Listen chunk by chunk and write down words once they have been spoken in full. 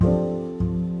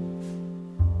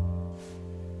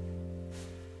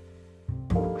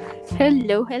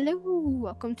Hello.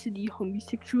 Welcome to the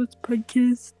Homosexuals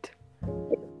podcast.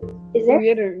 Is there? We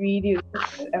had to redo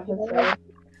this episode.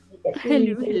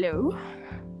 Hello.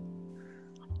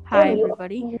 Hi,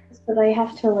 everybody. But I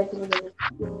have to leave.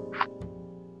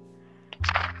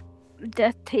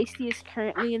 Death Tasty is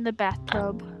currently in the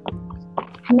bathtub.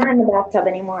 I'm not in the bathtub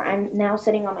anymore. I'm now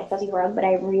sitting on my fuzzy rug, but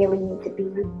I really need to be.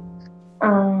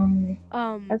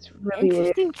 That's really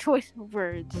interesting choice of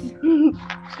words.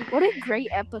 What a great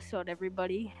episode,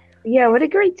 everybody. Yeah, what a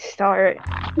great start.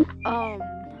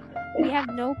 We have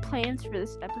no plans for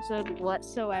this episode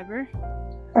whatsoever.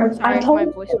 I Sorry if my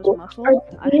voice was muffled.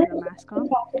 I had a mask on.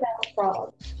 Talk about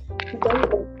frogs.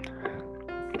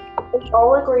 We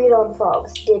all agreed on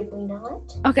frogs, did we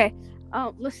not? Okay.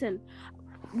 Listen.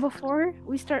 Before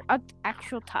we start the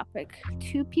actual topic,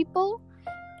 2 people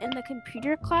in the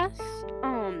computer class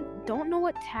don't know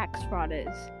what tax fraud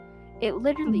is. It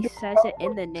literally says it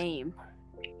in the name.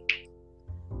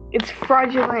 It's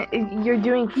fraudulent. You're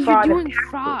doing fraud. You're doing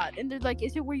fraud. And they're like,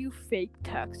 is it where you fake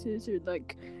taxes? Or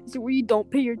like, is it where you don't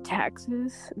pay your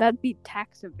taxes? That'd be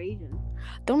tax evasion.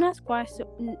 Don't ask why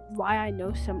I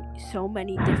know so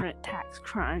many different tax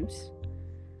crimes.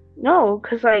 No,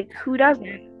 because, like, who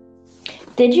doesn't?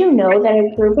 Did you know that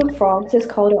a group of frogs is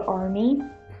called an army?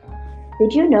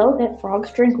 Did you know that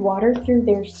frogs drink water through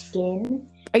their skin?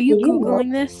 Are you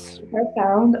Googling this? They're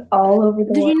found all over the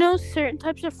world. Did you know certain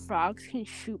types of frogs can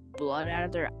shoot blood out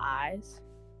of their eyes?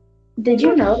 Did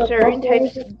you know that certain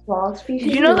types of frog species?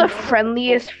 Did you know the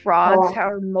friendliest frogs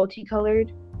are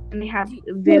multicolored? And they have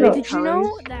vivid Did colors? you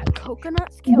know that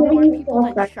coconuts kill more people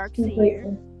than sharks a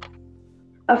year?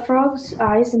 A frog's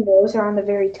eyes and nose are on the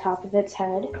very top of its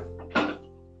head.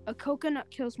 A coconut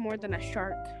kills more than a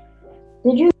shark.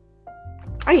 Did you?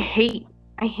 I hate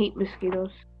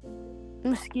mosquitoes.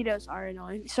 Mosquitoes are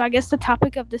annoying. So I guess the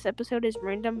topic of this episode is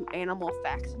random animal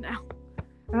facts now.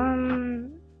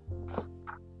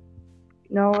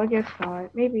 No, I guess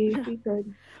not. Maybe we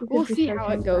could. We'll see how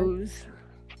it goes.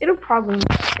 It'll probably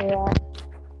say that.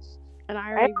 And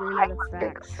I already ran out of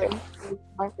facts.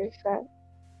 My first set.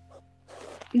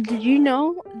 Did you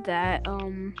know that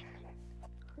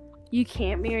you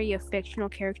can't marry a fictional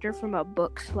character from a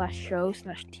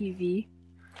book/show/TV?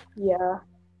 Yeah.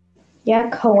 Yeah,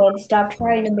 Cohen, stop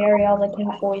trying to marry all the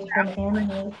cat boys from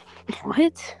anime.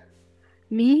 What?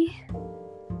 Me?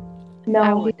 No.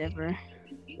 I would never.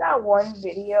 You got one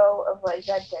video of like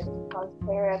that Dexter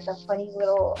cosplayer at the funny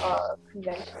little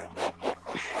convention.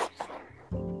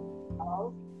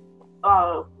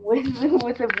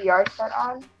 With a VR set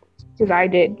on? Because I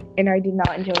did, and I did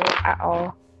not enjoy it at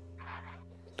all.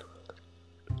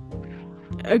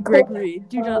 Gregory,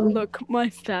 do not look my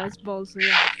fastballs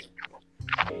left.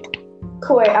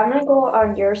 Coy, I'm gonna go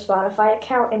on your Spotify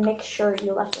account and make sure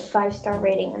you left a 5-star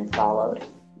rating and followed.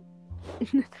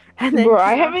 And then Bro,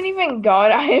 I haven't even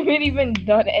done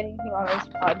anything on this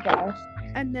podcast.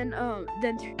 And then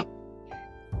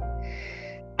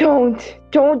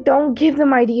Don't give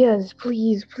them ideas,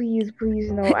 please.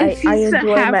 No, I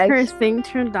enjoy have my her thing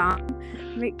turned on.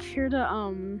 Make sure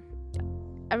to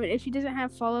if she doesn't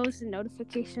have follows and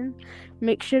notification,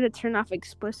 make sure to turn off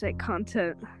explicit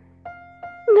content.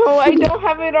 No, I don't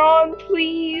have it on.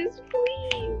 Please.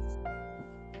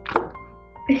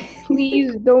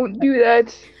 Please don't do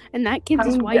that. And that gives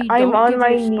is why you I'm don't on give my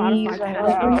your knees Spotify right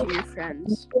password now. to your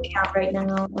friends. Right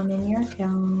now, I'm in your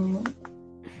account.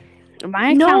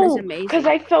 My account is amazing. Because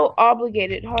I felt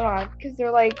obligated. Hold on. Because they're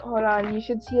like, hold on, you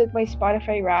should see like my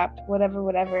Spotify Wrapped,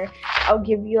 whatever. I'll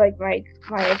give you like my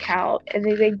account. And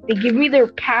they give me their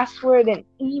password and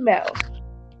email.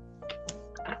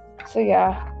 So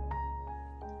yeah.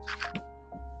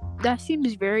 That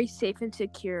seems very safe and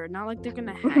secure. Not like they're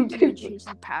gonna hack you and change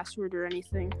the password or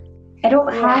anything. I don't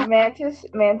Yeah, have. Mantis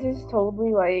told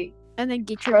me like. And then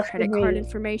get your Trust credit me. card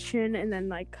information and then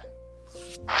like.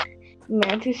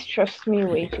 Mantis trusts me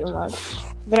way too much.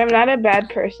 But I'm not a bad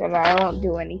person. I won't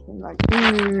do anything like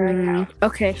that.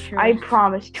 Okay, sure. I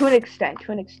promise. To an extent.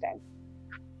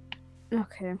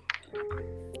 Okay.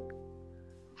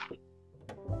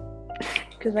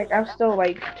 Because like I'll still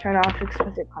like turn off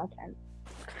explicit content.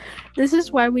 This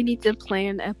is why we need to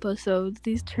plan episodes.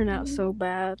 These turn out so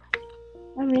bad.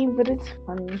 I mean, but it's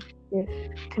funny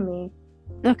to me.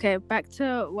 Okay, back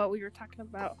to what we were talking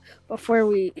about before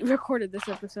we recorded this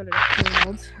episode of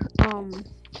Field.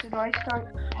 Should I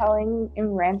start telling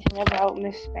and ranting about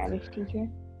Miss Spanish teacher?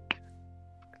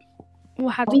 We'll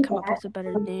have to come up with a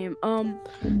better name.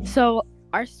 So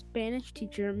our Spanish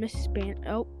teacher, Miss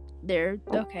there.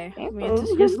 Okay,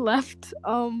 Mantis just left.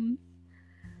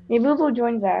 Maybe we'll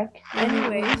join back.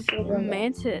 Anyways,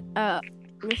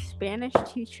 Miss Spanish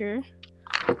teacher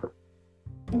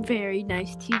Very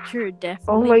nice teacher.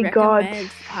 Definitely my God, recommend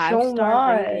so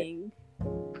 5-star much. rating.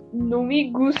 No me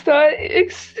gusta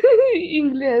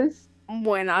inglés.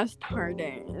 Buenas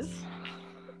tardes.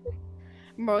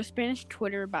 Bro, Spanish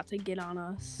Twitter about to get on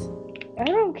us. I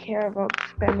don't care about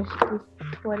Spanish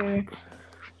Twitter.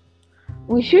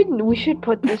 We should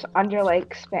put this under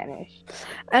like Spanish.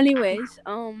 Anyways,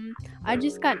 I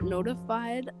just got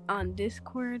notified on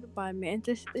Discord by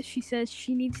Mantis that she says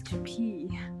she needs to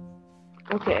pee.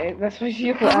 Okay, that's what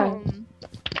she left.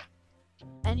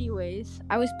 Anyways,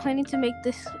 I was planning to make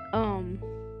this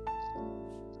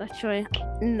actually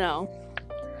no.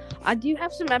 I do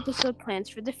have some episode plans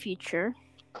for the future,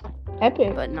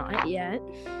 Epic. but not yet.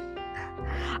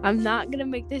 I'm not gonna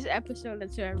make this episode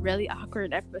into a really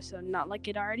awkward episode, not like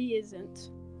it already isn't.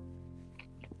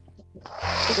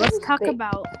 Let's talk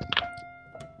about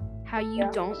how you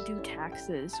don't do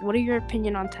taxes. What are your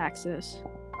opinion on taxes?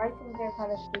 I think they're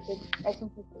kind of stupid. I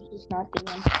think we should just not do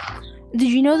them. Did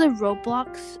you know the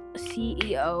Roblox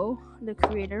CEO, the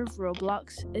creator of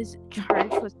Roblox, is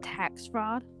charged with tax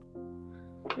fraud?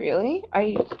 Really?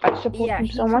 I support him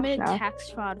he so much committed now. tax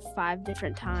fraud 5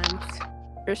 different times,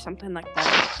 or something like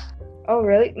that. Oh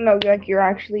really? No, like you're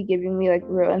actually giving me like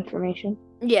real information.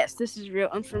 Yes, this is real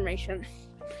information.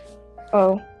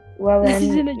 Oh, well This then.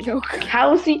 isn't a joke.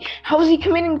 How is he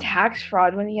committing tax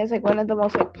fraud when he has like one of the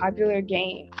most like popular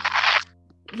games?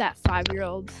 That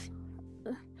 5-year-old,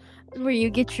 where you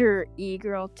get your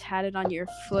e-girl tatted on your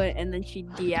foot and then she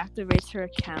deactivates her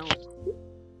account.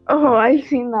 Oh, I've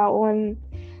seen that one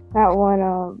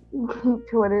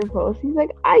Twitter post. He's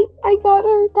like, I got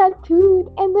her tattooed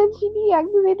and then she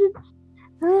deactivated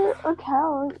her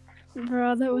account.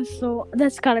 Bro,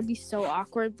 that's gotta be so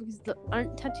awkward because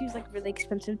aren't tattoos like really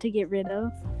expensive to get rid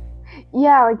of?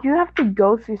 Yeah, like you have to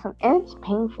go through some, and it's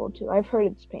painful too. I've heard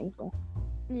it's painful.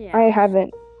 Yeah. I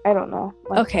haven't. I don't know.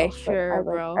 Okay, myself, but sure,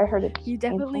 bro. I heard it's You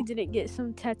definitely painful. didn't get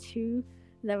some tattoo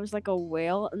that was like a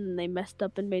whale and then they messed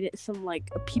up and made it some like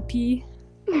a pee-pee.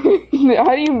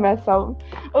 How do you mess up?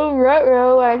 Oh,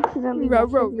 ruh-roh, I accidentally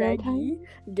messed Ruh-roh, up your time. Raggy.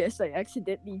 Guess I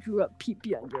accidentally drew up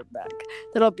pee-pee on your back.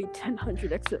 That'll be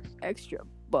 1,000 extra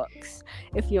bucks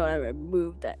if you want to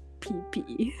remove that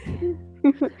pee-pee.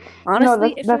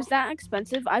 Honestly, if it was that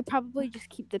expensive, I'd probably just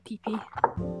keep the pee-pee.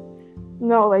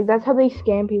 No, like that's how they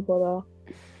scam people though.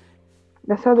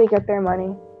 That's how they get their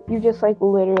money. You just like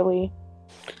literally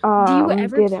Do you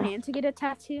ever did it. plan to get a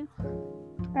tattoo?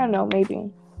 I don't know, maybe.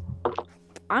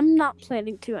 I'm not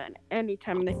planning to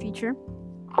anytime in the future.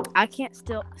 I can't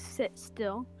sit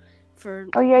still for.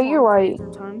 Oh yeah, you're right.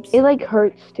 Sometimes. It like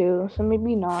hurts too, so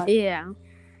maybe not. Yeah.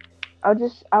 I'll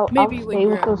Maybe I'll when stay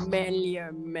you're with those. a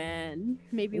manlier man.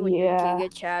 Maybe when Yeah. you're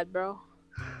Giga Chad, bro.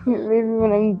 Maybe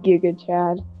when I'm Giga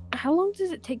Chad. How long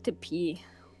does it take to pee?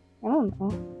 I don't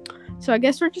know. So I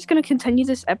guess we're just gonna continue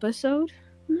this episode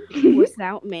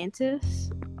without Mantis.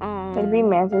 Maybe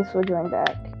Mantis will join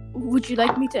back. Would you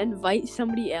like me to invite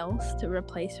somebody else to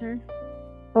replace her?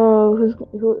 Oh,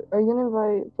 who are you gonna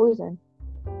invite Poison?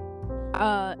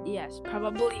 Yes,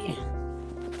 probably.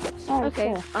 Oh,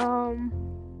 Okay. Sure.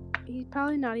 He's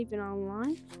probably not even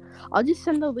online. I'll just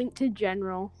send the link to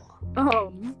General.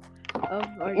 Of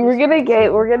our We're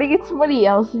gonna get somebody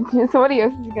else. Somebody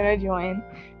else is gonna join.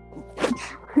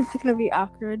 It's gonna be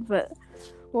awkward, but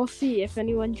we'll see if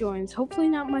anyone joins. Hopefully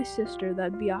not my sister.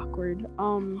 That'd be awkward.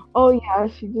 Oh yeah,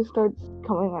 she just starts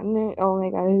coming on it. Oh my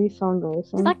god, it'd be so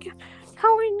embarrassing. It's like,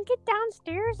 Cohen, get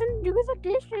downstairs and do the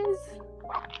dishes.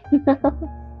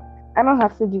 I don't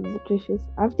have to do the dishes.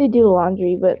 I have to do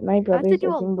laundry, but my I have to brother's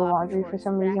do a doing the lot laundry of for chores.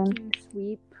 some reason. Vacuum,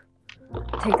 sweep,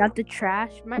 take out the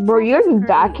trash. My Bro, trash you is guys currently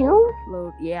vacuum?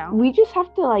 overflowed. Yeah. We just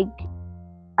have to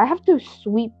I have to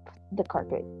sweep the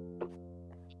carpet.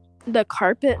 The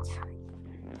carpet.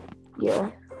 Yeah.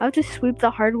 I have to sweep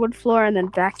the hardwood floor and then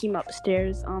vacuum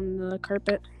upstairs on the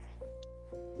carpet.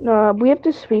 No, we have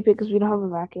to sweep it because we don't have a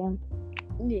vacuum.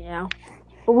 Yeah.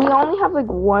 But we only have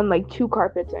two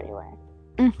carpets anyway,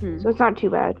 so it's not too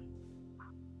bad.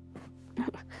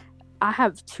 I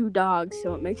have 2 dogs,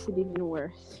 so it makes it even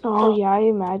worse. Oh yeah, I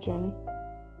imagine.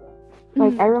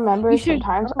 I remember You should-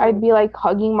 sometimes I'd be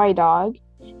hugging my dog,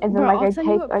 and then Bro, I'll I send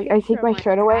you a take picture my of my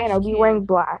shirt away and trash I'll be can wearing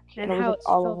black, and it was how it's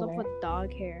all filled over up there. with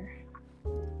dog hair.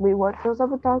 Wait, what fills up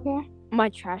with dog hair? My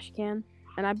trash can.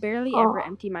 And I barely ever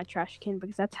empty my trash can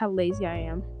because that's how lazy I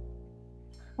am.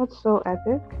 That's so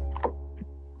epic.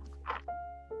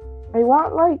 I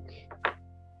want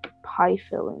pie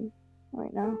filling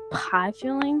right now. Pie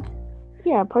filling?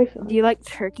 Yeah, pie filling. Do you like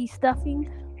turkey stuffing?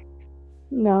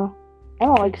 No, I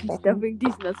don't like Turkey stuffing. stuffing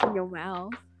these nuts in your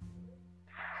mouth.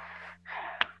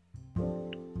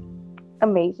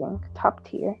 Amazing, top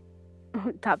tier.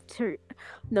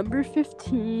 Number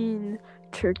 15.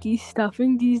 Turkey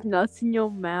stuffing these nuts in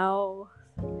your mouth.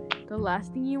 The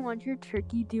last thing you want your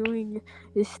turkey doing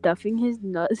is stuffing his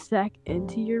nutsack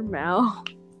into your mouth.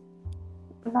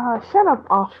 Nah, shut up,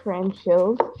 off-brand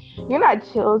Chills. You're not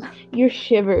Chills. You're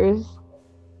Shivers.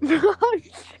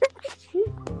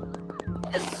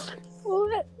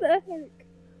 What the heck?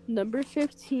 Number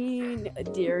 15.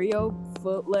 Dario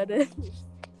foot lettuce.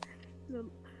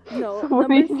 No,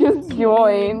 Somebody number just 15.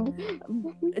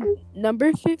 joined.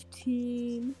 Number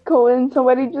 15. Cohen,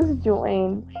 somebody just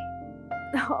joined.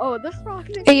 Oh, the frog.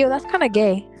 Hey, yo, that's kind of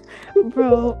gay.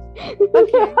 Bro.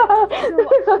 Okay.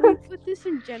 So we put this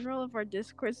in general of our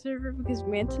Discord server because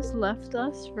Mantis left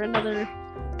us for another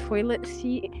toilet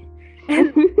seat. And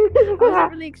I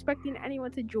wasn't really expecting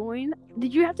anyone to join.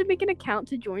 Did you have to make an account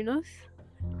to join us?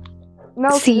 No,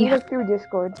 'cause See. we looked through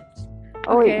Discord.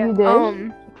 Oh, wait, you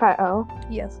did? Fat O.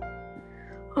 Yes.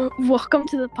 Welcome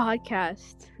to the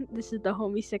podcast. This is the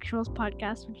Homosexuals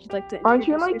podcast. Would you like to introduce Aren't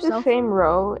you in, like, yourself? the same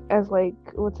row as, like,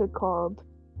 what's it called?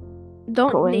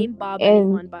 Don't Cohen name Bob and-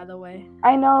 anyone, by the way.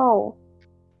 I know.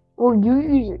 Well, you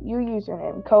use your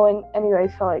name, Cohen. Anyway,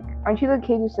 so, like, aren't you the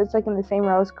kid who sits, like, in the same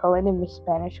row as Cohen in Miss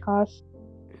Spanish class?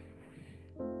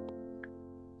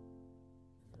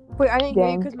 Wait, I didn't hear you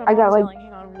Dang, because my I mom got, was like-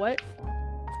 yelling. Hang on, what?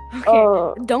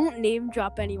 Okay, don't name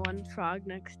drop anyone, Frog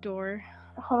Next Door.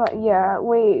 Hold on, yeah,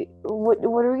 wait. What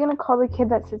are we gonna call the kid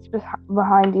that sits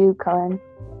behind you, Cohen,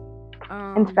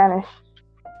 in Spanish?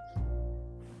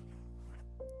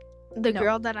 The No.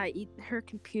 girl that I eat her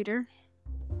computer.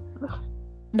 Probably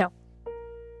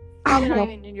not No.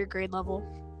 even in your grade level.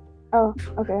 Oh,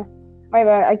 okay. My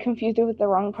bad. I confused it with the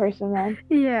wrong person then.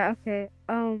 Yeah, okay.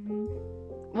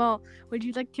 Well, would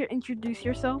you like to introduce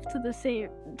yourself to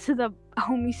the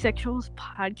Homosexuals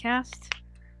podcast?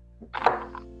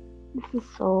 This is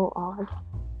so odd.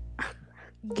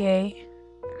 Gay.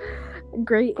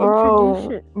 Great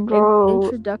Bro,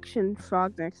 introduction,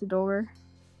 Frog Next Door.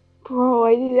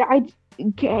 Bro,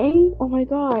 gay? Oh my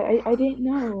god, I didn't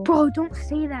know. Bro, don't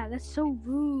say that. That's so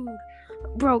rude.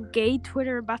 Bro, gay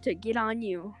Twitter about to get on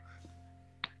you.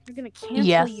 They're gonna cancel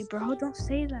Yes. you, bro. Don't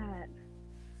say that.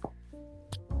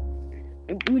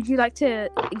 Would you like to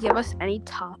give us any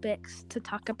topics to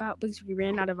talk about? Because we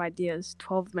ran out of ideas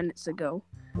 12 minutes ago.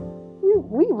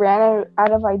 We ran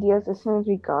out of ideas as soon as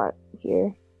we got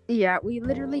here. Yeah, we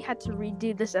literally had to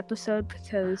redo this episode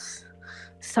because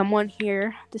someone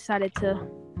here decided to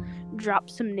drop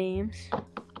some names.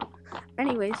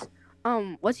 Anyways,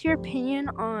 what's your opinion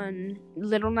on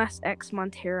Little Nas X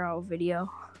Montero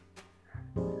video?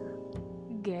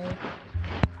 Gay.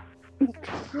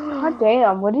 God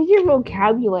damn, what is your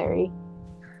vocabulary?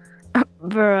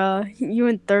 Bruh, you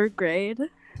in 3rd grade?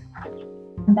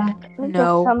 I'm back. Don't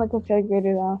No. sound like a third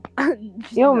grader though.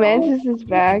 Just Yo, no. Mantis is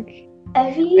back.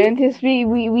 Evie? Mantis,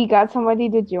 we got somebody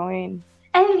to join.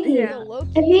 Evie! Yeah. Yo, low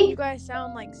Evie? key, you guys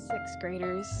sound like 6th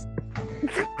graders.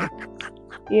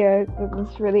 Yeah,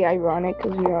 it's really ironic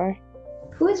because we are.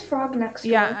 Who is Frog Next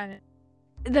Door? Yeah,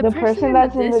 The person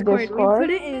that's in the We Discord? put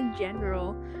it in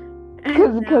general.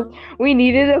 Because we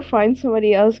needed to find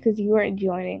somebody else because you weren't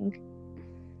joining.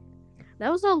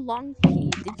 That was a long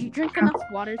pee. Did you drink enough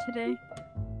water today?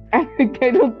 I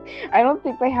don't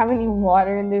think they have any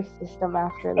water in their system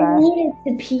after I that. needed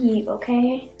to pee,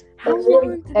 okay? How And long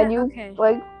did and that? you Okay,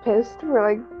 like pissed for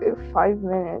like 5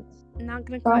 minutes. not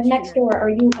gonna Frog question Next it. Door, are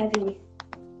you Evie?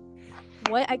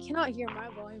 what? I cannot hear. My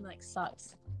volume like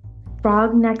sucks.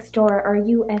 Frog Next Door, are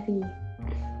you Evie?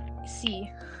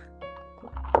 See.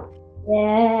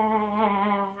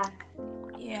 Yeah.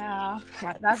 Yeah.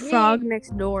 That's Frog me.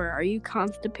 Next Door, are you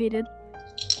constipated?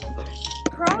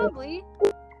 Probably.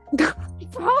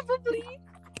 Probably.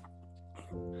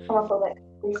 Homophobic,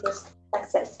 racist,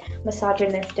 sexist,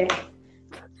 misogynistic.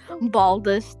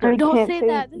 Baldest. I Don't can't say say-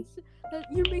 that.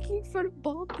 You're making fun of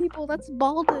bald people. That's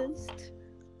baldest.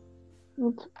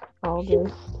 It's all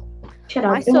this. Shut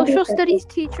up. My Don't be social sexist. studies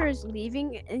teacher is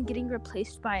leaving and getting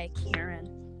replaced by a Karen.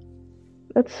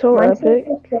 That's so My epic.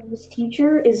 social studies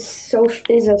teacher is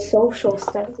a social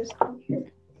studies teacher.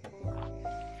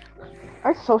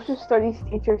 Our social studies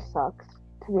teacher sucks,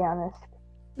 to be honest.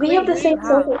 We have the same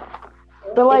how? social.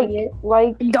 But Idiot.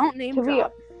 like Don't name to be,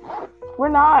 drop. we're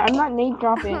not. I'm not name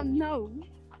dropping. No.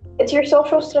 It's your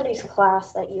social studies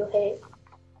class that you hate.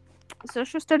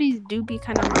 Social studies do be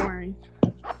kind of boring.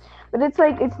 But it's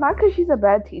like it's not because she's a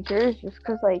bad teacher. It's just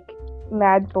because like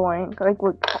mad boring. Like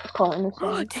what Colin is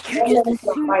saying. Did you just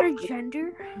assume her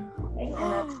gender? And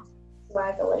that's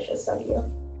swagalicious of you.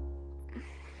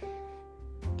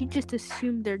 You just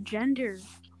assumed their gender.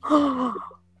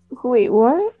 Wait,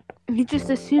 what? You just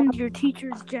assumed your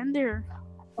teacher's gender.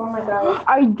 Oh my god.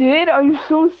 I did. I'm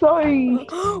so sorry.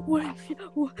 What if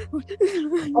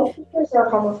All teachers are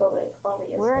homophobic,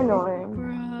 obviously. We're annoying.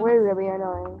 Bruh. We're really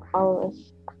annoying. All of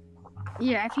us.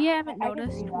 Yeah, if you haven't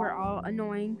noticed, we're all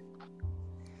annoying.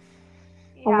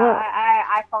 Yeah,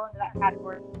 I fall into that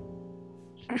category.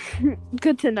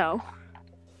 Good to know.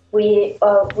 We're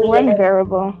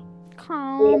unbearable.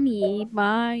 Call me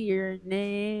by your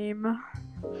name.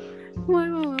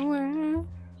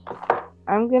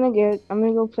 I'm gonna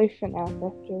go play FNAF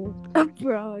after.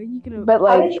 Bro, you gonna. But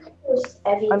How did like, you force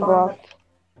Evie on the, unblocked.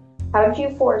 How did you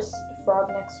force Frog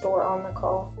Next Door on the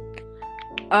call?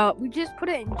 We just put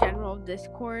it in general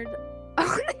Discord.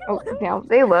 Oh, damn,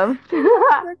 they love.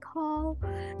 The call.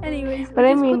 Anyways, But we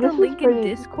I just mean, put the this is link in pretty-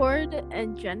 Discord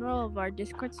and general of our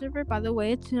Discord server. By the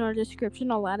way, it's in our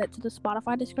description. I'll add it to the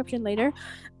Spotify description later.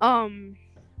 And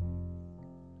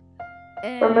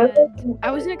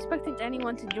I wasn't expecting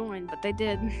anyone to join, but they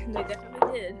did. They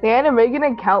definitely did. They had to make an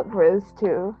account for us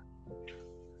too.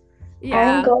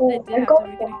 Yeah, I'm going they did have to to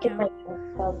make an get my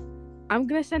account. I'm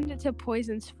gonna send it to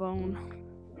Poison's phone.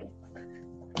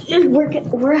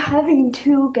 We're having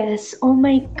 2 guests. Oh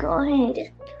my god.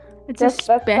 It's That's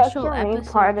a special the main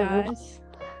episode, part of guys.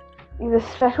 The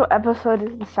special episode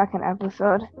is the second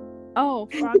episode. Oh,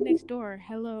 Frog Next Door.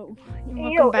 Hello.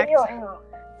 Welcome back.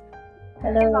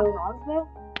 Hello.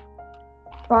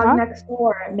 Frog Huh? Next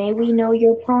Door. May we know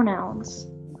your pronouns?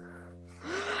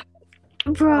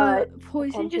 Bruh,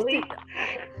 Poison just did,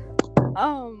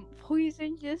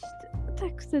 Poison just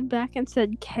texted back and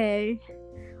said K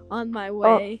on my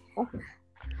way.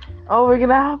 Oh, we're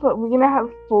gonna have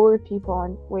 4 people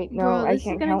on. Wait, no, Bro, I this is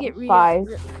can't gonna count get 5.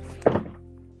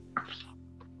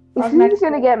 This is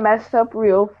gonna get messed up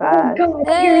real fast.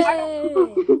 Hey!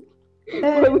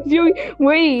 Why would you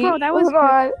wait? Bro, that was hold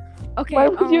on. Okay, Why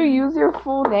would you use your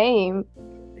full name?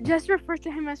 just refer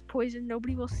to him as Poison.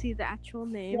 Nobody will see the actual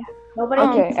name. Nobody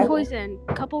Okay, can Poison.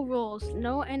 Couple rules: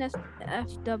 no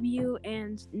NSFW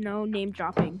and no name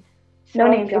dropping. No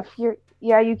So name if you're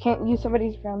you can't use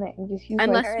somebody's real name. Just use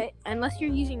Unless like, unless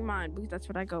you're using mine, because that's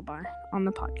what I go by on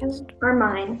the podcast. or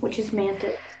mine, which is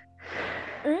Mantis.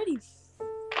 Alrighty.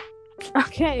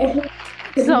 Okay.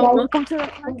 So welcome to the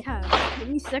podcast,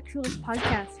 Homosexualist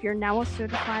Podcast. You're now a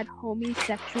certified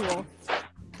homosexual.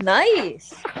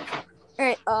 Nice.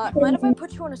 Alright, mind if I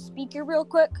put you on a speaker real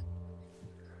quick?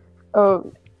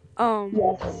 oh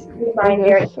Yes. I Mine,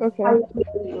 Gary. guess, okay. I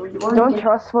hear you. Don't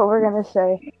trust what we're gonna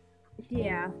say.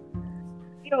 Yeah.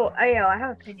 Yo, I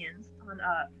have opinions on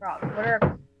Frog. What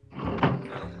are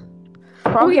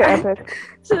Frog, Wait, you're epic.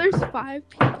 So there's 5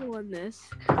 people in this.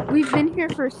 We've been here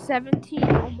for 17,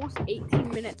 almost 18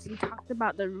 minutes and talked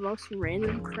about the most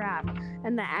random crap.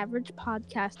 And the average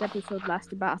podcast episode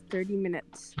lasts about 30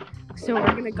 minutes. So we're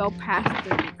gonna go past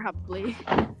 30 probably.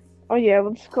 Oh yeah,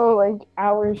 let's go like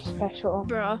hour special.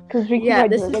 Bruh. Cause we Yeah,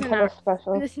 can this do is like an a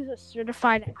special. This is a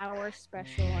certified hour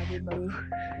special, everybody.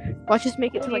 Let's just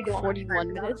make it to like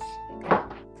 41 minutes.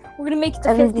 We're gonna make it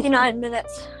to I think 59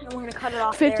 minutes, and we're gonna cut it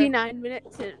off there. 59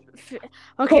 minutes.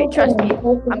 Okay, trust me.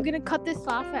 I'm gonna cut this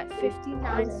off at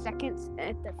 59 seconds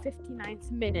at the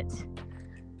 59th minute.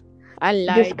 I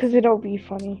Just lied. cause it'll be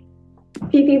funny.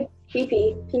 PP,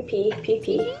 PP, PP,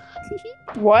 PP.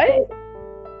 What?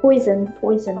 Poison.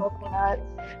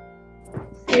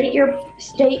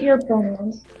 State your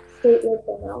pronouns. State your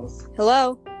pronouns.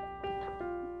 Hello.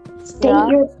 State Yeah.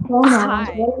 your pronouns.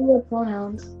 Hi. What are your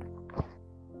pronouns?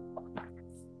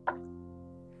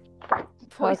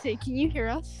 Poison, can you hear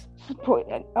us?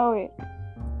 Oh wait.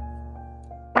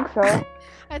 I think so.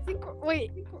 I think.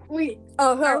 Wait.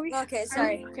 Oh, Are we- okay.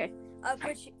 Sorry. Okay. I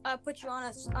put you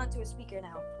onto a speaker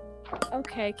now.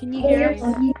 Okay. Can you hear us?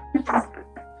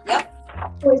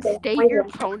 Poison. State your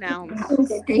pronouns.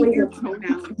 State your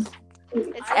pronouns.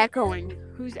 It's echoing.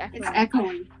 Who's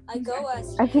echoing? I go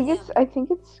as. I think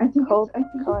it's cold.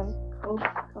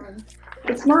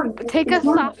 It's not. Take a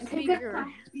soft speaker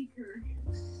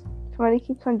Somebody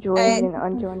keeps on joining and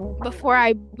unjoining. before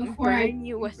I burn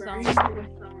you with some.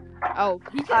 Oh.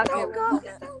 he just-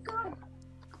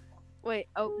 Wait.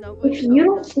 Oh no. If Wait. you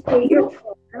don't state your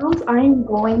pronouns, I am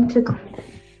going to. All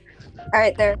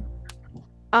right, there.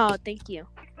 Oh, thank you.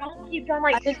 Keeps on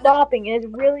like stopping, and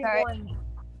it's really Alright. annoying.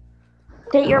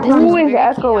 State your Who pronouns. is Very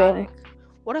echoing? chaotic.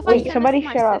 What if Wait, I send somebody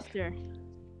this to shut my up. sister?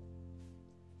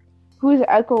 Who's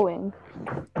echoing?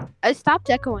 I stopped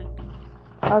echoing.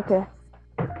 Okay.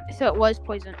 So it was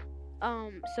Poison.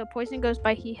 So Poison goes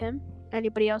by he, him.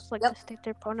 Anybody else like Yep. to state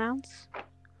their pronouns?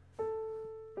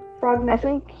 Frog I next,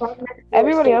 think frog next door,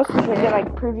 everybody state- else has been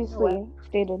like previously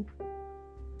stated.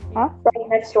 Frog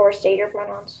next door, state your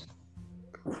pronouns.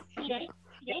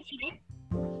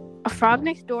 A Frog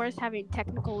Next Door is having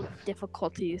technical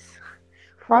difficulties.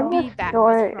 Frog Be Next back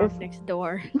Door with Frog is Next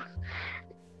Door.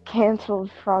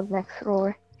 canceled. Frog Next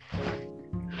Door.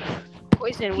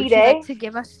 Poison, would you P-Day? like to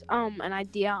give us an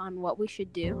idea on what we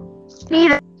should do?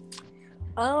 Oh,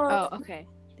 Oh, okay.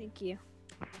 Thank you.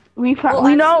 We well,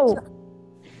 we I know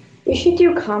We should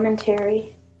do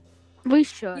commentary. We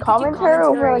should. You could do commentary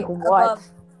over like commentary what? above.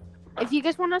 If you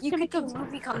guys want us You to could make do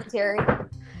movie commentary.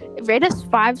 rate us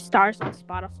 5 stars on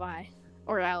Spotify,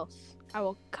 or else I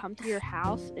will come to your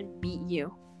house and beat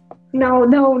you. No,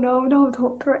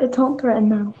 don't threaten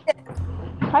now.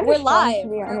 Kinda We're fun, live. to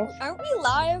be honest. Aren't we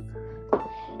live?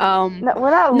 No,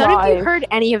 we're not None live. of you heard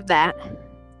any of that.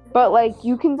 But like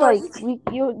you can Well, like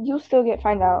you'll still get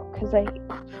find out because like I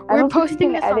We're don't think you posting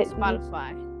can this on edit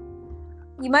Spotify.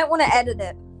 You might want to edit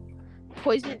it.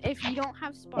 Poison, if you don't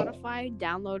have Spotify,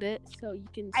 download it so you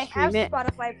can I have stream it.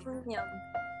 Spotify Premium.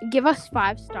 Give us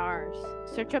 5 stars.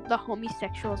 Search up the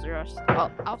homosexuals, or else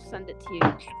I'll send it to you.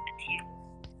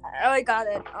 Oh, I got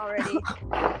it already.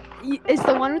 It's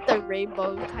the one with the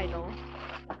rainbow title.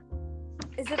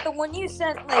 Is it the one you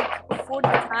sent like 40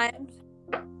 times?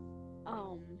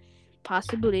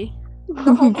 Possibly.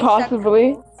 The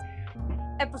Possibly.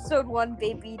 Episode 1,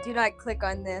 baby. Do not click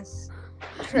on this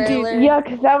trailer. Yeah,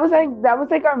 because that was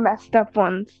like our messed up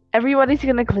ones. Everybody's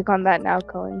gonna click on that now,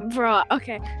 Cohen. Bro,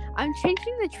 okay. I'm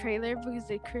changing the trailer because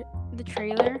the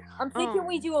trailer. I'm thinking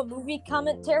we do a movie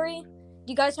commentary. Do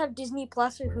you guys have Disney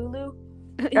Plus or Hulu?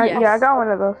 Yes. Yeah, I got one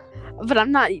of those. But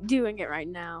I'm not doing it right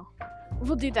now.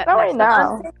 We'll do that Not right next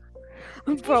now.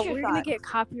 time. Bro, should we're gonna not. get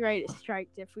copyright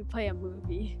striked if we play a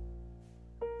movie.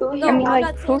 No, I mean, I'm like,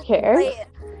 not who saying cares? play it.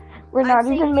 We're I'm not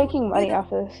saying even making we money don't- off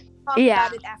this. Talk Yeah.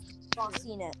 about it after you've all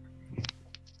seen it.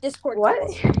 Discord What?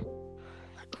 call.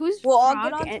 Who's We'll all Frog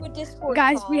get onto and- a Discord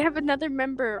Guys, call. we have another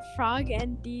member, Frog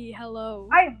ND. Hello.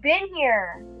 I've been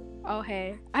here. Oh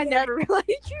hey, I never realized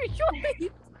you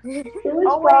joined.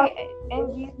 Oh wait,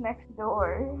 and he's next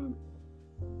door.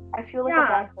 I feel like a Yeah.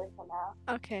 bad person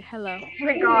now. Okay, hello. Oh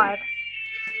my god.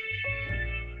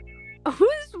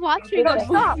 Who's watching No, a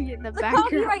stop. movie in the The background?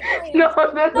 copyright claim.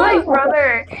 No, that's my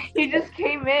brother. He just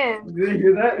came in. Did you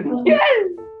hear that? Yes.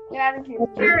 Get out of here.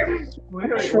 What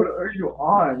are you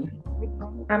on?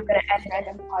 I'm gonna edit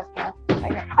Random podcast. I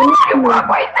got my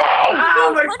thing.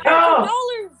 Oh my god!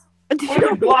 $100. What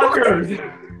are the blockers?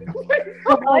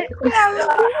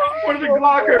 What are the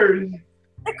blockers?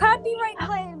 The copyright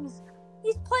claims.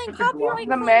 He's playing copyright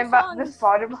The claim man, songs. the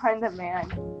spotter behind the man.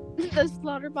 The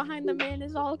slaughter behind the man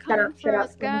is all Shut coming up, for shut up.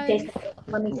 us, guys.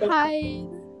 Let me say Hi.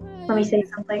 Let me say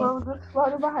something. Bro, the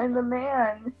spotter behind the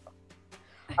man.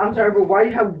 I'm sorry, but why do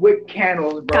you have wick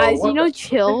candles, bro? Guys, What you know It's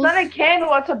Chills? not a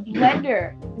candle. It's a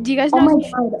blender. Do you guys Oh know? my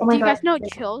god, oh Do my you god. guys know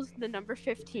Chills, the number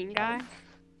 15 guy?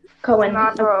 Cohen.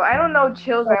 Nah, bro. I don't know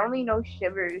chills. I only know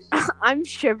shivers. I'm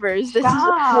Shivers.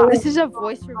 Stop. This is a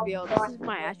voice reveal. This is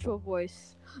my actual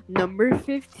voice. Number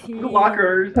 15.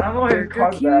 blockers? I don't know why you Burger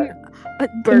caused King.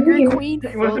 that. Burger you- Queen.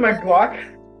 You want to see my Glock?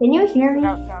 Can you hear me?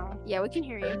 Yeah, we can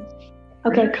hear you. Okay,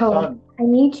 Where's your Cohen. son? I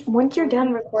need once you're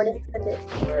done recording for this.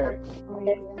 Where?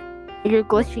 You're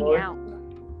glitching Lord. out.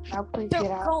 Now please So,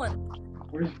 get out. Cohen,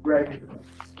 Where's Greg?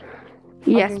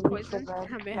 Yes, Okay, Poison. Greg.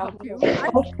 How may I help you?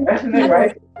 That's his name,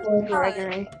 right?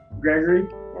 Gregory. Gregory?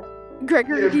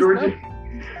 Gregory. Yeah, Diesel. Georgie.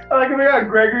 I like when I got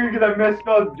Gregory because I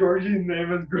misspelled Georgie's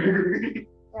name as Gregory.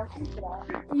 Now please get out.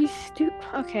 You stupid.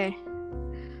 Okay.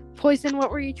 Poison,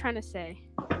 what were you trying to say?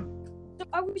 so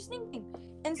I was thinking,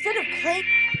 instead of playing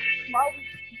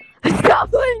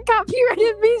Stop playing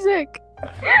copyrighted music.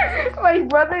 My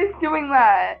brother's doing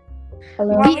that.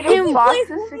 Hello? Want me Beat to him. box play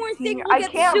this one more 16? thing, we'll I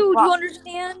get can't sued, you box-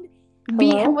 understand?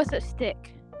 Beat Hello? him with a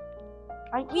stick.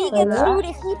 I We can't get do sued that.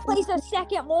 if he plays a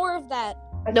second more of that.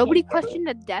 I Nobody can't. questioned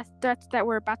the death threats that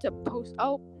we're about to post.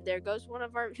 Oh, there goes one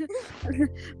of our.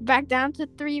 Back down to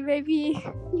 3, baby.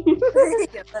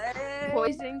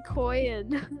 Poison,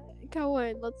 Cohen.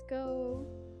 Cohen, let's go.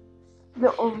 The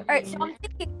Alright, so I'm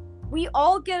thinking we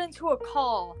all get into a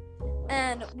call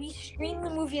and we stream the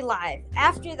movie live.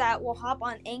 After that, we'll hop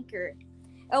on Anchor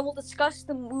and we'll discuss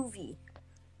the movie.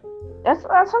 that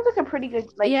sounds like a pretty good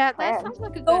Yeah, plan. that sounds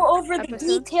like a good Go over the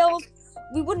episode. details.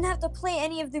 We wouldn't have to play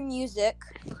any of the music.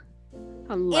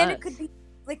 Unless. And it could be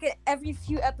like every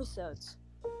few episodes.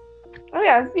 Oh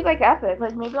yeah, it'd be like epic.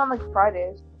 Like maybe on like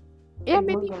Fridays. Yeah, like,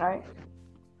 maybe. movie night.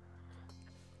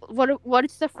 What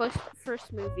is the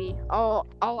first movie? I'll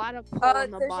add a poll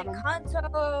on the There's bottom.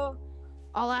 Encanto,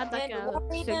 I'll add like a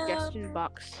Mandalorian. suggestion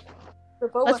box. the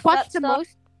Boba Let's watch Fett the stuff.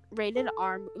 most rated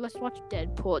R. Let's watch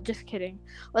Deadpool. Just kidding.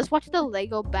 Let's watch the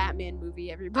Lego Batman movie,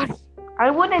 everybody. I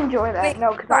would enjoy that. Wait,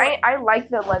 No, because I like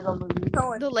the Lego movies.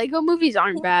 Cohen, The Lego movies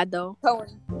aren't bad though.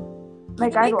 Cohen.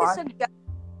 Like, Can I'd you make watch.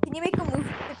 Can you make a movie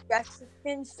suggestion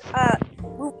thing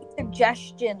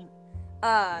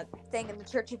in the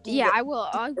Church of Yeah, I will.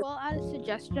 I will add a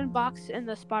suggestion box in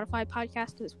the Spotify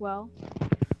podcast as well.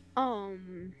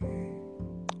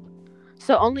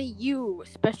 So only you,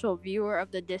 special viewer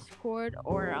of the Discord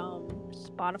or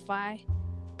Spotify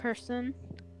person,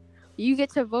 you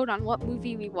get to vote on what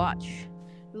movie we watch.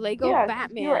 Lego Yeah,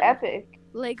 Batman, you're epic.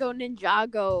 Lego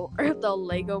Ninjago, or the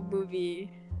Lego movie.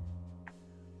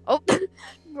 Oh,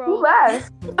 Who bro.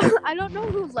 left? I don't know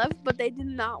who left, but they did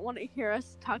not want to hear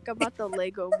us talk about the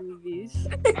Lego movies.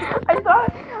 I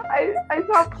thought I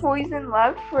saw Poison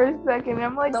left for a second.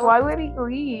 I'm like, Nope. why would he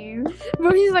leave?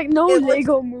 But he's like, no It was-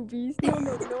 Lego movies.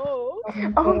 No.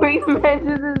 Oh wait,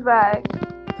 Mantis is back.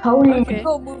 Cohen, Okay.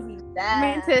 Lego movie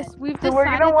bad. Mantis, we've So decided we're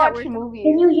gonna that watch we're movies.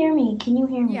 can you hear me? Can you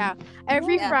hear me? Yeah,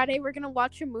 every Yeah. Friday we're gonna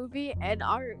watch a movie, and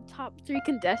our top 3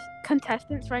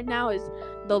 contestants right now is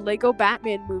the Lego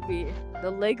Batman movie,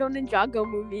 the Lego Ninjago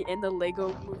movie, and the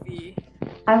Lego movie.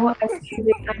 I'm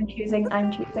choosing.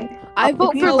 I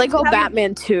vote you for don't Lego have-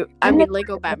 Batman too. I mean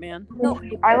Lego Batman. No,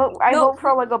 I No, vote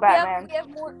for Lego Batman.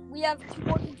 We have 2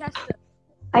 more contestants.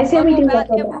 I say we do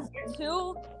Lego Lego Batman movie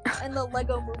 2 and the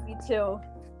Lego movie 2.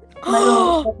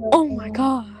 Oh my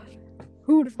god.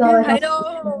 Who'd have Sorry. guessed? I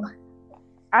know.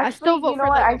 Actually, still vote you know for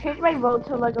what? I Lego. changed my vote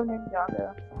to Lego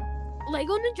Ninjago.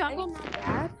 Lego Ninjago not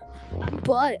bad,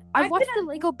 but I've I've watched been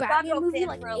the a Lego Batman Ninjago movie fan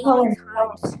like for a 80 long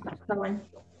times. Cohen.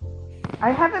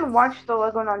 I haven't watched the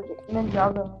Lego Ninjago movie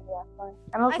actually.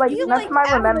 And I was I like, feel that's like my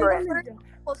after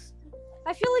remembrance.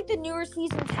 I feel like the newer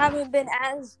seasons haven't been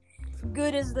as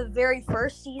good as the very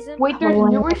first season. Wait, there's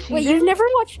Cohen. newer Wait, seasons? you've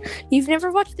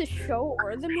never watched the show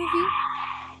or the movie?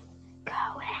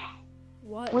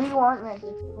 What? What do you want, Mantis?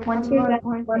 Once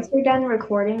you're done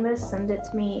recording this, send it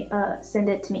to me. Send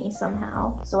it to me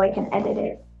somehow so I can edit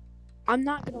it. I'm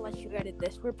not gonna let you edit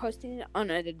this. We're posting it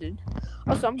unedited.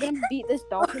 Also, I'm gonna beat this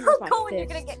dolphin with my Cohen, you're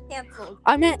fist. gonna get canceled.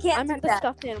 I meant can't do the that.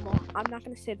 stuffed animal. I'm not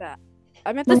gonna say that.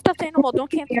 I meant the stuffed animal.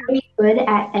 Don't cancel. Very good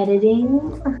at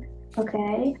editing.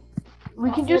 Okay. We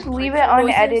can Muffled just leave it punching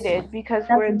noises. unedited because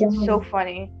That's we're dumb. so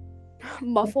funny.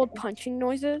 Muffled punching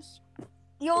noises.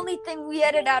 The only thing we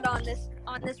edit out on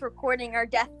this recording are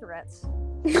death threats.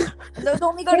 Those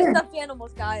only go to Sure. stuffed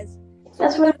animals, guys.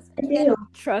 That's what I do.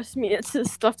 Trust me, it's the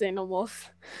stuffed animals.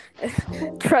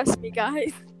 Trust me,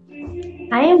 guys.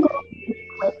 I am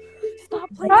going. Stop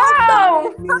playing.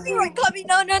 No! Copyright,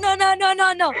 no. No,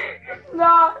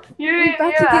 you We're didn't about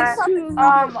hear to that. get sued. I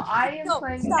am No,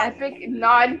 playing stop. epic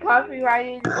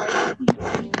non-copyrighted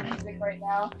music right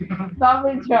now. Stop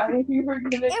it, John. If you were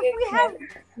gonna If we have,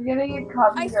 you're gonna get I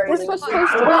copyrighted. We're supposed to be an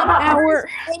hour.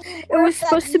 It was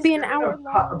supposed to be an hour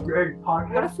long. Greg What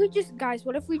podcast. if we just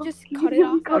cut it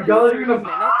off at like Go, 30 you're gonna-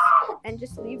 minutes and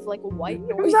just leave like a white I'm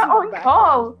noise not in the on back?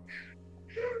 call.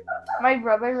 My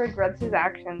brother regrets his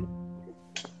actions.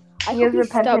 I He has hope he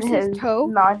stubs repented his toe,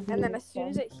 non and then as soon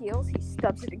as it heals, he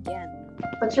stubs it again.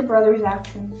 What's your brother's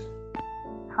actions?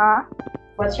 Huh?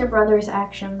 What's your brother's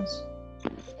actions?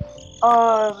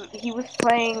 He was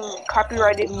playing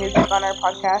copyrighted music on our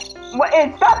podcast. What?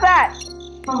 Hey, stop that!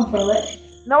 Oh, bullet.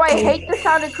 No, I hate the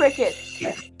sound of crickets.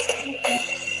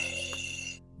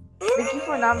 Thank you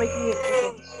for not making it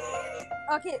crickets.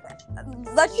 okay,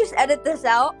 let's just edit this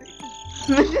out.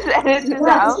 Let's just edit this Yeah,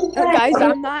 out. this is what Guys,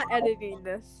 I'm I'm not editing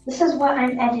this. This is what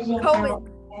I'm editing Cohen. out.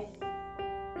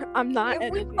 I'm not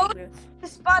If we editing post-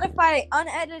 this. To Spotify,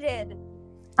 unedited.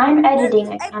 I'm editing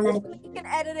it. Let's I'm just editing. make an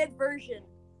edited version.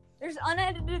 There's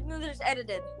unedited and there's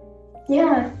edited.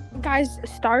 Yeah. Guys,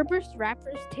 Starburst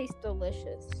wrappers taste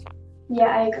delicious. Yeah,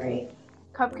 I agree.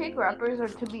 Cupcake wrappers are,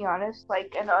 to be honest,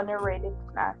 like an underrated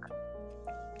snack.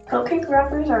 Cupcake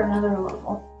wrappers are another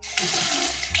level.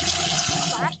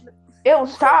 Ew,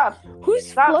 stop! Who's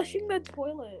Stop. flushing the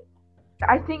toilet?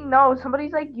 I think no,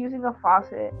 somebody's like using a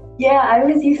faucet. Yeah, I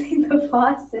was using the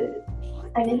faucet.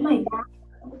 I'm in my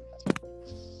bathroom.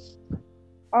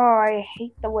 Oh, I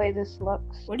hate the way this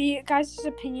looks. What are you guys'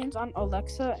 opinions on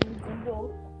Alexa and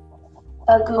Google?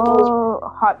 Google. Oh,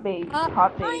 hot babe,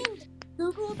 hot babe. Find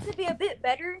Google to be a bit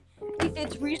better with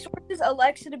its resources.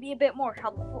 Alexa to be a bit more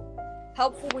helpful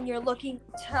when you're looking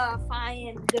to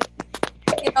find,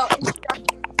 instructions.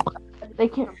 They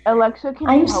can Alexa can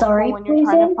I'm be helpful sorry, when you're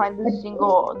trying to Susan, find the but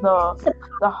single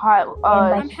the hot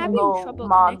I'm having single trouble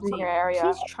mobs in connecting. your area.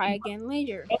 Please try again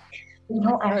later. We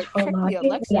don't Or ask for check the logic,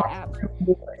 Alexa we ask app for for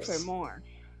viewers. more.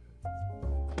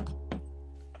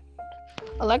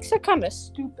 Alexa kind of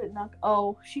stupid.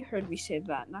 Oh, she heard me say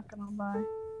that. Not gonna lie.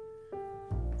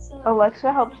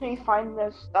 Alexa helps me find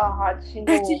this hot single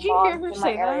Did you mom hear her in my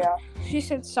say that? area. She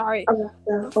said, "Sorry,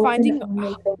 Alexa, finding open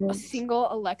a OnlyFans. single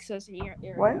Alexas in your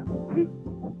area." What?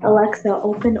 Alexa,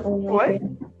 open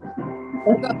OnlyFans.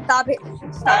 Stop it.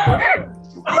 Stop it.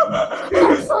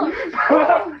 Alexa,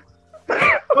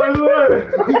 What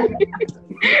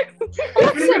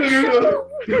What are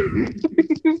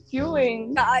you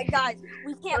doing? guys,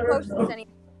 we can't post this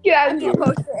anymore. Get I out of can't here.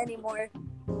 post it anymore.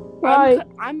 Why?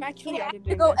 I'm actually We have to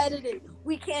editing go this. edit it.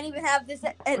 We can't even have this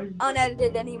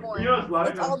unedited anymore. You know what's loud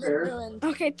It's all been downstairs? ruined.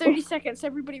 Okay, 30 seconds.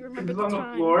 Everybody remember It's the on the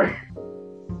time. floor.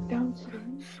 Downstairs.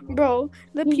 Bro,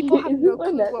 the people have no clue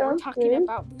Lynette what we're talking downstairs?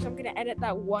 about because I'm gonna edit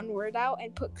that one word out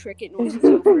and put cricket noises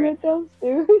over it.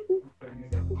 Downstairs.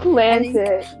 Plant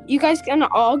it. You guys gonna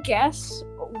all guess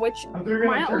which I thought you were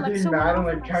my gonna start Alexa getting mad and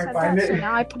went like off try when to I find said that, so it.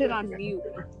 now I put it on mute.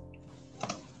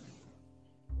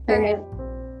 Okay.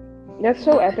 That's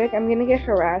so epic. I'm gonna get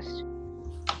harassed.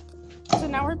 So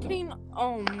now we're putting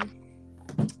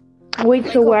Wait, so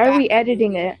Michael why are we back.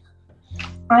 editing it?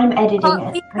 I'm editing it.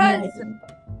 I'm Because editing.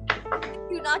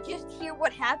 do you not just hear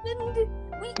what happened?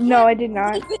 We can't No, I did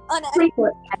not. leave it unedited. Please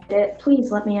let me edit it.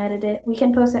 Please let me edit it. We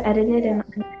can post an edited and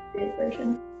unedited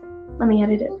version. Let me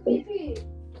edit it, please.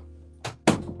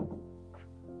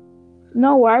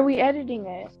 No, why are we editing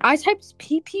it? I typed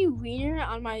PP Wiener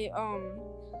on my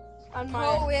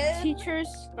Poet.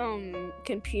 teacher's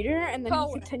computer and then he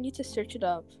Poet. continued to search it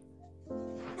up.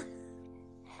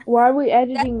 Why are we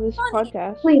editing this funny.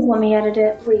 podcast? Please let me edit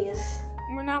it, please.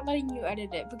 We're not letting you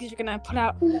edit it because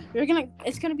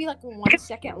it's gonna be like 1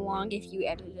 second long if you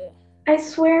edit it. I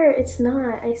swear it's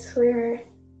not. I swear.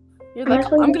 You're like,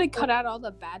 Actually, I'm gonna cut out all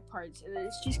the bad parts, and then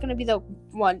it's just gonna be the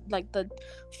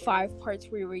 5 parts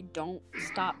where we don't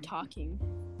stop talking.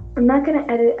 I'm not gonna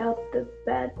edit out the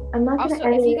bad. I'm not gonna Also,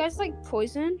 edit if you it. guys like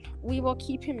Poison, we will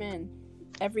keep him in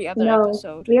every other No,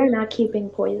 episode. we are not keeping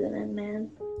Poison in, man.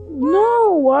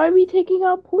 No, why are we taking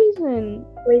out Poison?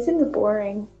 Poison's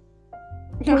boring.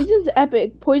 Poison's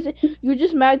epic. Poison, you're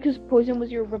just mad because Poison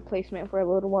was your replacement for a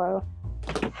little while.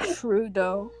 True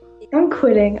though. I'm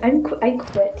quitting. I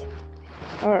quit.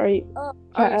 Alright.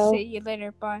 Alright, Uh-oh. see you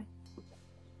later. Bye.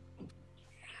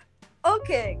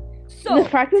 Okay, so The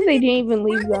fact that they didn't even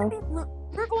leave though.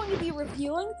 we're going to be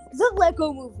reviewing the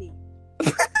Lego Movie.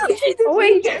 Oh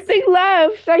wait, they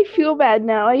left. I feel bad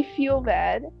now. I feel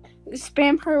bad.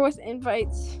 Spam her with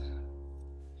invites.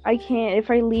 I can't. If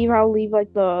I leave, I'll leave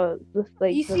like the You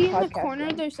the see in the podcast corner,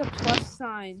 thing. there's a plus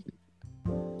sign.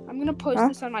 I'm gonna post Huh?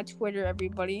 this on my Twitter,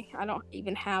 everybody. I don't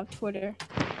even have Twitter.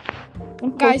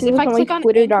 I'm Guys, posting if this I on, click like, on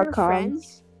Twitter.com. Anchor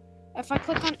Friends, if I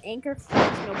click on Anchor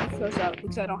Friends, nobody shows up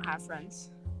because I don't have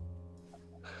friends.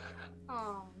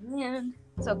 Oh man,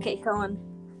 it's okay, Cohen.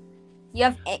 You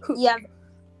have Anchor. You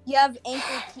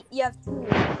have 2.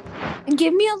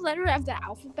 Give me a letter of the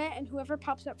alphabet, and whoever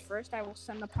pops up first, I will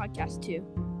send the podcast to.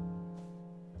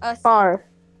 R.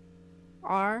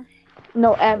 R.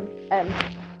 No, M. M.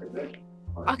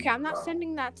 Okay, I'm not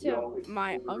sending that to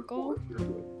my uncle,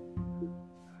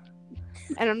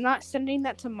 and I'm not sending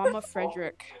that to Mama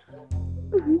Frederick.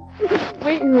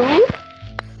 Wait, who?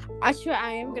 Actually, I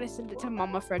am gonna send it to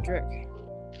Mama Frederick.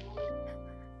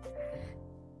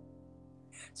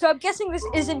 So I'm guessing this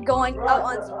isn't going out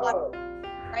on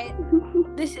Spotify, right?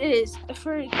 This is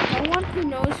for no one who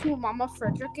knows who Mama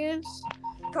Frederick is.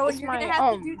 Cohen, It's you're my, gonna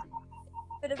have to do a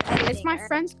bit of editing. It's my alright?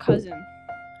 friend's cousin,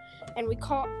 and we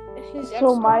call his.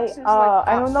 So my Xbox is like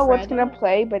I don't know what's Fred. gonna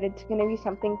play, but it's gonna be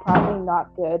something probably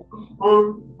not good.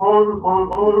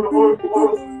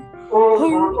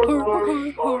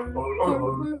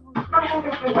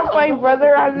 My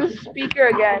brother has a speaker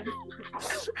again.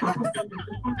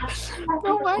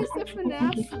 Bro, why is the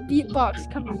FNAF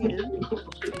beatbox coming in?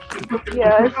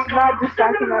 Yeah, it's not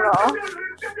distracting at all.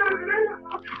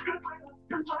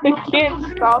 I can't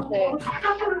stop it.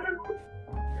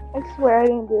 I swear I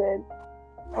didn't do it.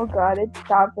 Oh god, it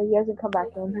stopped, but he hasn't come back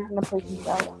in. He's gonna play some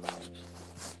stuff.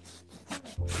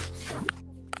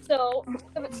 So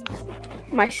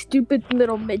My stupid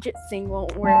little midget thing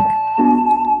won't work.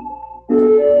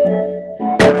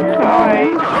 Sorry.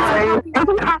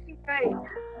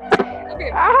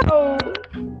 Ow!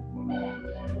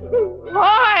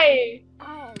 Why?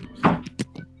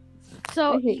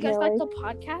 So, I hate you guys my like life. the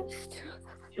podcast?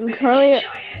 I'm currently.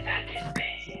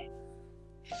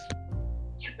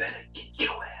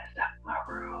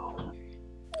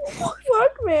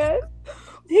 Fuck, man.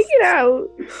 Take it out.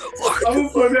 I'm gonna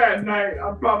play that at night.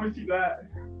 I promise you that.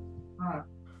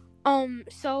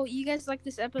 So you guys like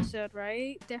this episode,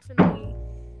 right? Definitely.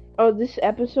 Oh, this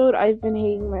episode, I've been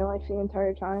hating my life the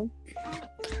entire time.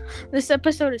 This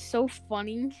episode is so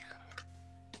funny.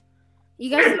 You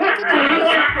guys think I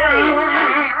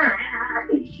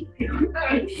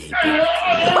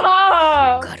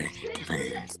Oh!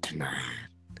 plans tonight?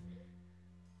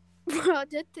 Bro,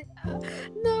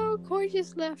 no, Corey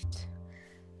just left.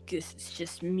 Guess it's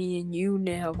just me and you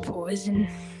now, Poison.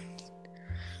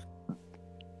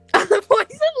 The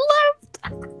Poison left.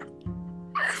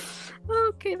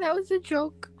 Okay, that was a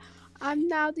joke. I'm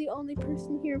now the only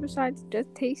person here besides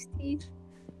Death Tasty.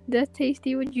 Death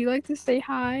Tasty, would you like to say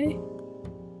hi?